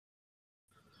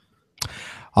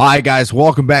All right, guys,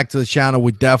 welcome back to the channel.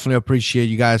 We definitely appreciate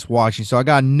you guys watching. So I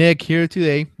got Nick here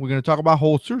today. We're going to talk about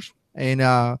holsters. And,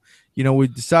 we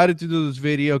decided to do this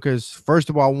video because, first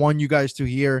of all, I want you guys to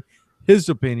hear his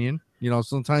opinion.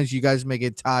 Sometimes you guys may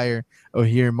get tired of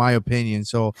hearing my opinion.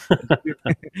 So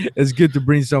it's good to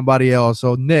bring somebody else.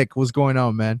 So, Nick, what's going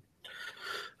on, man?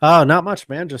 Oh, not much,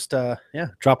 man. Just,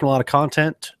 dropping a lot of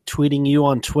content, tweeting you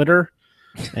on Twitter.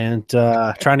 And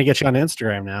trying to get you on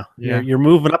Instagram now. You're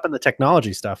moving up in the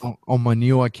technology stuff. On my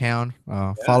new account.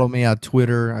 Follow me on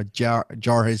Twitter at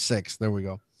JH6. There we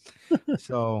go.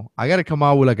 So I got to come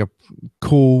out with like a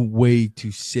cool way to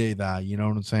say that. You know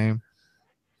what I'm saying?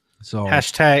 So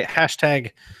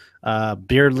hashtag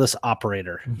beardless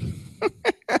operator.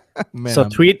 Man, so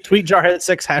tweet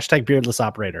JH6 hashtag beardless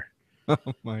operator. Oh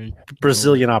my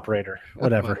Brazilian operator,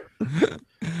 whatever.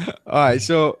 All right,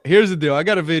 so here's the deal. I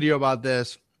got a video about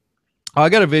this. I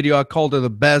called it the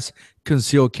best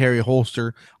concealed carry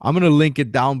holster. I'm going to link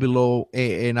it down below,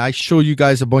 and I show you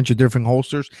guys a bunch of different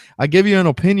holsters. I give you an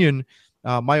opinion,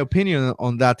 my opinion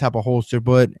on that type of holster,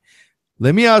 but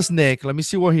let me ask Nick. Let me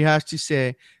see what he has to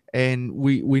say, and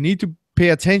we need to pay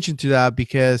attention to that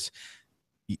because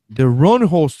the run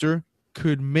holster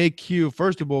could make you,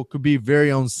 first of all, could be very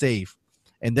unsafe.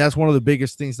 And that's one of the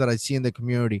biggest things that I see in the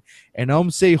community. An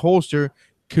unsafe holster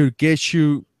could get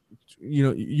you,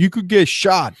 you could get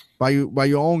shot by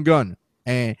your own gun.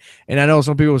 And I know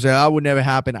some people say that would never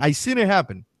happen. I seen it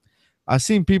happen. I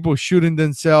seen people shooting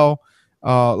themselves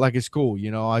like it's cool.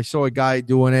 I saw a guy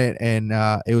doing it, and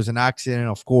it was an accident,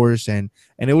 of course, and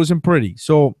it wasn't pretty.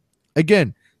 So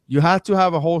again, you have to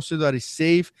have a holster that is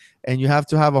safe, and you have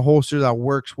to have a holster that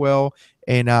works well.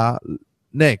 And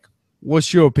Nick,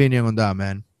 what's your opinion on that,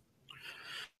 man?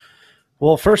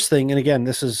 Well, first thing, and again,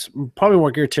 this is probably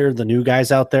more geared to the new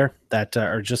guys out there that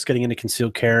are just getting into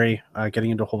concealed carry, getting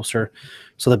into holster.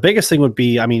 So the biggest thing would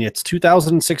be, it's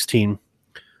 2016.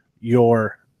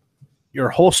 Your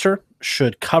holster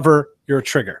should cover your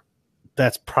trigger.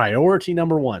 That's priority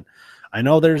number one. I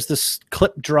know there's this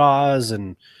clip draws,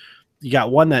 and you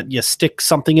got one that you stick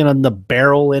something in on the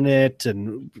barrel in it,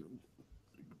 and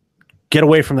get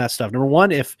away from that stuff. Number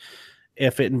one, if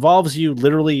it involves you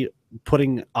literally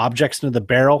putting objects into the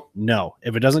barrel, no.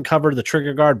 If it doesn't cover the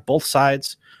trigger guard, both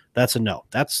sides, that's a no.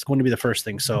 That's going to be the first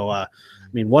thing. So,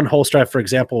 one holster, I have, for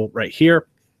example, right here,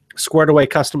 Squared Away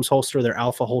Customs holster, their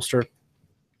Alpha holster,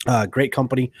 great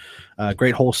company,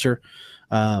 great holster.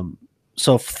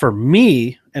 So for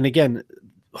me, and again,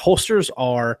 holsters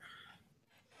are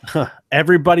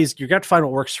everybody's, you got to find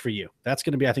what works for you. That's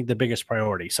going to be, I think, the biggest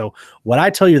priority. So what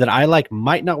I tell you that I like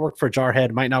might not work for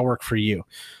Jarhead, might not work for you.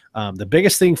 The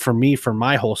biggest thing for me, for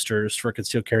my holsters for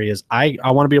concealed carry, is I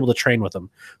want to be able to train with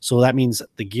them. So that means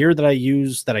the gear that I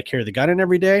use, that I carry the gun in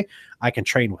every day, I can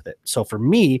train with it. So for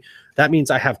me, that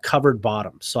means I have covered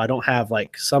bottoms. So I don't have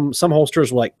like some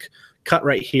holsters will like cut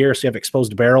right here, so you have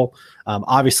exposed barrel.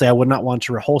 Obviously, I would not want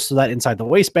to reholster that inside the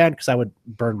waistband because I would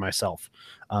burn myself.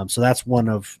 So that's one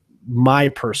of my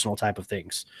personal type of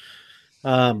things.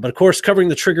 But of course, covering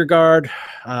the trigger guard.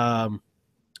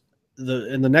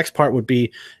 The next part would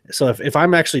be, so if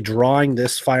I'm actually drawing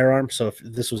this firearm, so if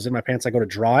this was in my pants, I go to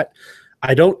draw it,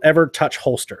 I don't ever touch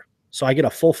holster. So I get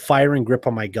a full firing grip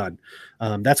on my gun.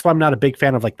 That's why I'm not a big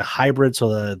fan of like the hybrid,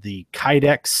 so the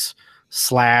Kydex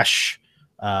slash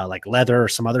like leather or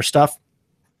some other stuff.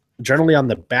 Generally on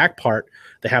the back part,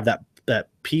 they have that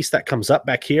piece that comes up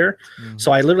back here.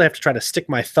 So I literally have to try to stick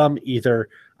my thumb, either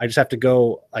I just have to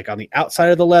go like on the outside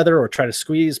of the leather, or try to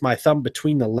squeeze my thumb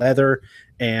between the leather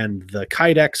and the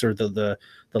Kydex, or the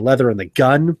leather and the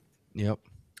gun. Yep.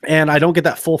 And I don't get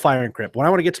that full firing grip. When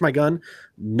I want to get to my gun,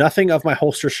 nothing of my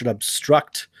holster should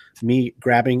obstruct me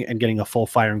grabbing and getting a full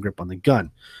firing grip on the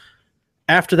gun.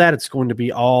 After that, it's going to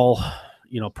be all,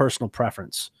 personal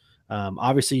preference.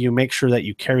 Obviously, you make sure that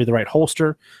you carry the right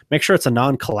holster. Make sure it's a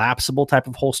non-collapsible type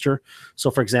of holster.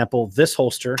 So, for example, this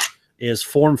holster is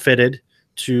form-fitted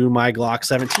to my Glock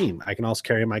 17. I can also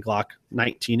carry my Glock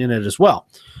 19 in it as well.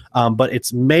 But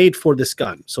it's made for this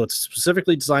gun. So it's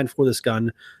specifically designed for this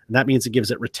gun, and that means it gives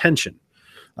it retention.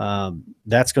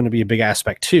 That's going to be a big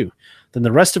aspect too. Then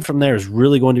the rest of from there is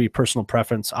really going to be personal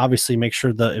preference. Obviously, make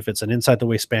sure that if it's an inside the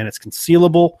waistband, it's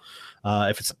concealable.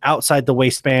 If it's outside the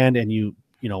waistband and you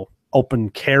open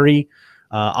carry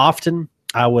often,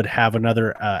 I would have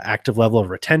another active level of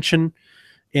retention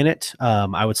in it.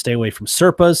 I would stay away from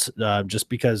Serpas, just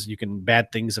because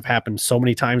bad things have happened so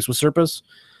many times with Serpas.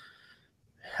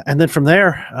 And then from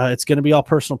there, it's going to be all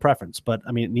personal preference. But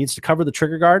it needs to cover the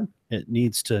trigger guard. It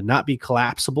needs to not be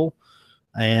collapsible.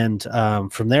 And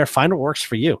from there, find what works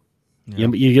for you. Yeah.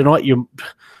 You know what?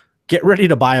 get ready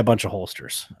to buy a bunch of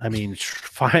holsters. I mean,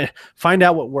 find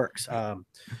out what works. You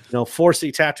know,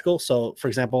 4C tactical. So, for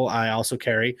example, I also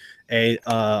carry a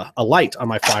light on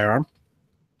my firearm.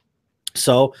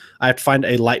 So I have to find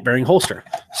a light bearing holster.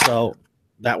 So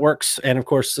that works. And of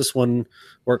course, this one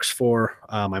works for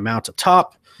my mount up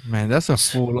top. Man, that's a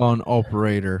full-on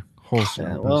operator holster.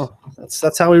 Yeah, well,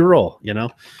 that's how we roll, you know.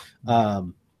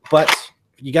 But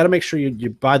you got to make sure you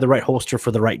buy the right holster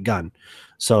for the right gun.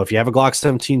 So if you have a Glock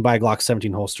 17, buy a Glock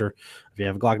 17 holster. If you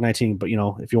have a Glock 19, but you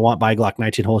know, if you want buy a Glock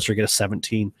 19 holster, get a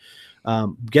 17.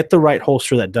 Get the right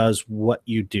holster that does what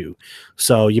you do.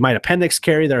 So you might appendix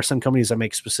carry. There are some companies that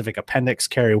make specific appendix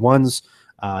carry ones.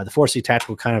 The 4C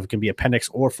tactical kind of can be appendix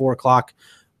or 4 o'clock.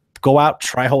 Go out,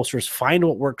 try holsters, find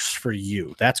what works for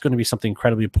you. That's going to be something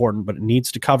incredibly important, but it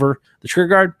needs to cover the trigger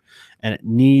guard, and it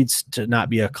needs to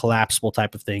not be a collapsible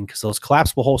type of thing, because those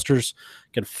collapsible holsters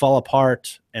can fall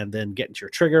apart and then get into your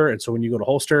trigger. And so when you go to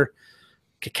holster,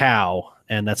 cacao,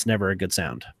 and that's never a good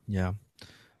sound. Yeah,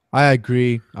 I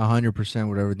agree 100%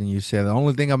 with everything you said. The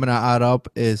only thing I'm gonna add up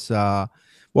is,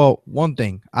 well, one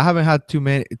thing, I haven't had too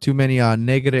many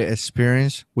negative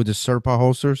experience with the certified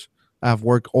holsters. Have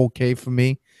worked okay for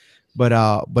me,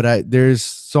 but there's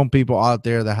some people out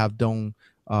there that have done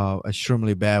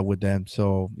extremely bad with them.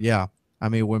 So yeah, I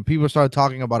mean, when people start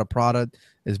talking about a product,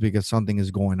 it's because something is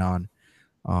going on.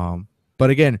 But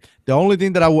again, the only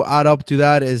thing that I will add up to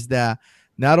that is that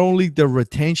not only the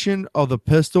retention of the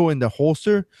pistol in the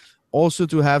holster, also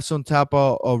to have some type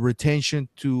of retention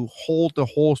to hold the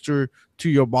holster to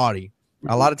your body.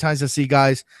 A lot of times I see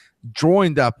guys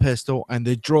drawing that pistol, and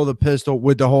they draw the pistol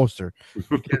with the holster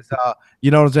because you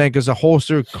know what I'm saying, because the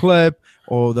holster clip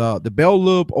or the belt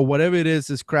loop or whatever it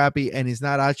is crappy, and it's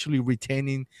not actually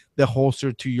retaining the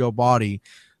holster to your body.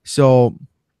 So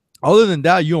other than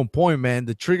that, you're on point, man.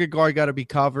 The trigger guard got to be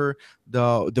covered.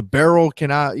 The barrel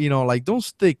cannot, you know, like, don't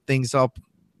stick things up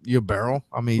your barrel.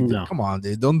 I mean, No. come on,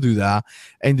 dude, don't do that.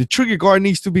 And the trigger guard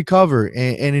needs to be covered,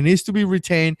 and it needs to be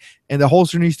retained, and the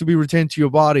holster needs to be retained to your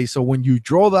body. So when you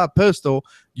draw that pistol,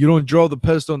 you don't draw the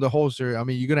pistol in the holster. I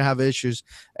mean, you're gonna have issues.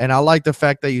 And I like the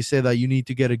fact that you say that you need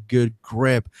to get a good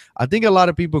grip. I think a lot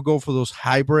of people go for those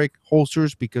hybrid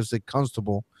holsters because they're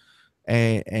comfortable.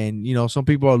 And you know, some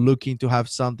people are looking to have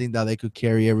something that they could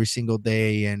carry every single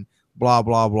day and blah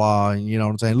blah blah. And you know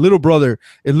what I'm saying? Little brother,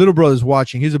 if little brother's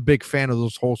watching, he's a big fan of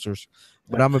those holsters.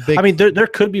 But I'm a big, I mean, there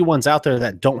could be ones out there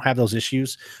that don't have those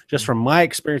issues. Just from my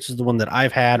experiences, the one that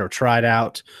I've had or tried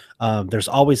out, there's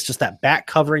always just that back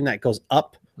covering that goes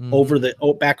up over the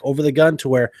back over the gun, to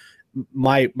where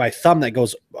my thumb that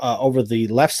goes over the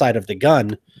left side of the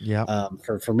gun. Yeah.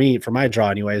 For me, for my draw,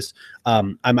 anyways,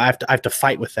 I have to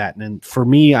fight with that, and for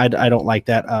me, I don't like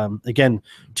that. Again,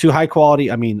 too high quality.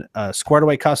 I mean, Squared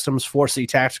Away Customs, 4C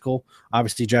Tactical.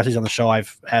 Obviously, Jesse's on the show.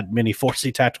 I've had many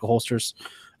 4C Tactical holsters.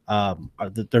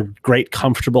 They're great,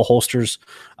 comfortable holsters.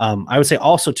 I would say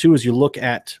also too, as you look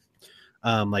at,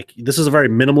 like, this is a very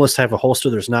minimalist type of holster.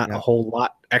 There's not a whole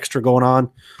lot extra going on.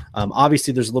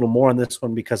 Obviously there's a little more on this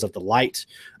one because of the light.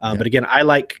 But again, I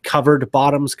like covered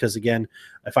bottoms, because again,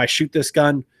 if I shoot this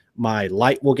gun, my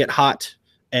light will get hot.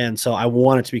 And so I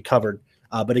want it to be covered.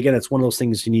 But again, it's one of those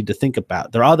things you need to think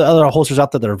about. There are other holsters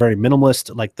out there that are very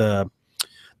minimalist, like the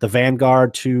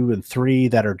Vanguard 2 and 3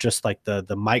 that are just like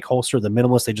the mic holster, the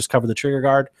minimalist. They just cover the trigger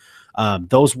guard.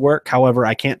 Those work. However,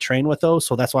 I can't train with those,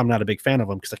 so that's why I'm not a big fan of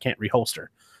them, because I can't reholster.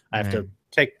 I have to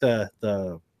take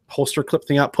the holster clip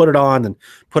thing out, put it on, and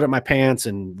put it in my pants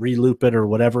and re-loop it or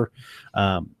whatever.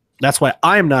 That's why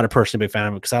I'm not a personally big fan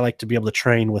of it, because I like to be able to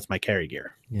train with my carry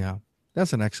gear. Yeah,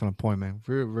 that's an excellent point, man.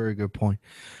 Very, very good point.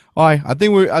 All right, I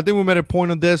think we made a point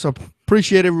on this. I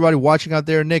appreciate everybody watching out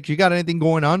there. Nick, you got anything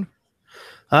going on?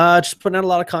 Just putting out a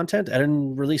lot of content,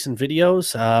 editing, releasing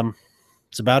videos.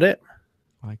 That's about it.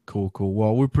 All right, cool.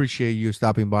 Well, we appreciate you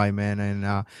stopping by, man.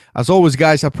 And as always,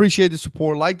 guys, I appreciate the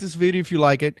support. Like this video if you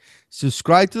like it.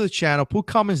 Subscribe to the channel. Put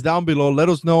comments down below. Let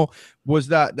us know, was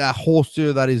that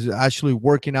holster that is actually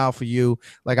working out for you.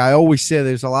 Like I always say,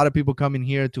 there's a lot of people coming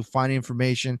here to find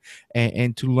information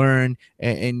and to learn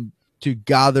and to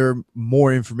gather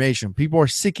more information. People are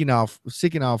seeking out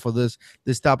for this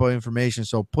type of information.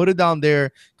 So put it down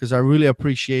there, because I really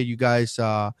appreciate you guys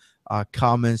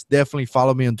comments. Definitely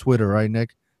follow me on Twitter, right,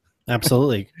 Nick?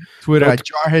 Absolutely. Twitter at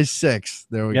JH6.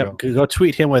 There we go. Go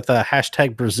tweet him with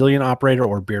hashtag Brazilian operator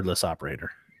or beardless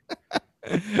operator.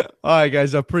 All right,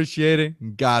 guys, I appreciate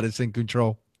it. God is in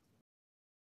control.